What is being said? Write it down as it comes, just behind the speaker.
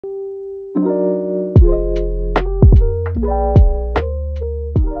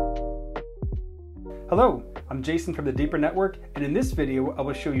Hello, I'm Jason from the Deeper Network, and in this video I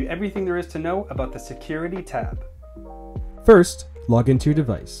will show you everything there is to know about the Security tab. First, log into your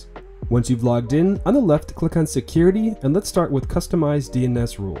device. Once you've logged in, on the left click on Security, and let's start with Customize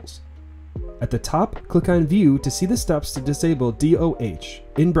DNS Rules. At the top, click on View to see the steps to disable DOH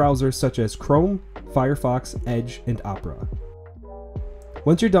in browsers such as Chrome, Firefox, Edge, and Opera.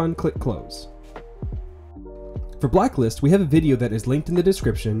 Once you're done, click Close. For Blacklist, we have a video that is linked in the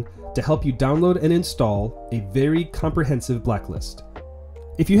description to help you download and install a very comprehensive blacklist.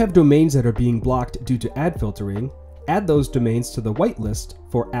 If you have domains that are being blocked due to ad filtering, add those domains to the whitelist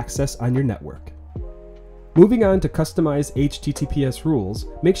for access on your network. Moving on to Customize HTTPS Rules,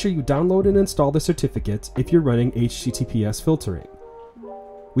 make sure you download and install the certificate if you're running HTTPS filtering.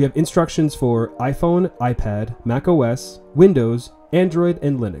 We have instructions for iPhone, iPad, macOS, Windows, Android,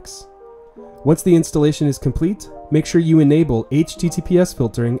 and Linux. Once the installation is complete, make sure you enable HTTPS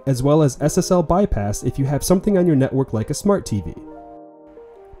filtering as well as SSL bypass if you have something on your network like a smart TV.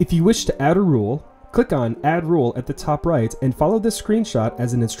 If you wish to add a rule, click on Add Rule at the top right and follow this screenshot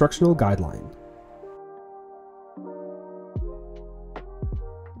as an instructional guideline.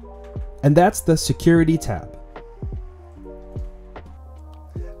 And that's the Security tab.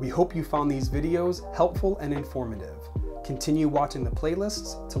 We hope you found these videos helpful and informative. Continue watching the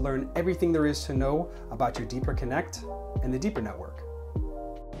playlists to learn everything there is to know about your Deeper Connect and the Deeper Network.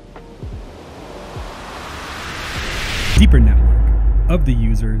 Deeper Network, of the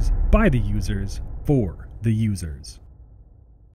users, by the users, for the users.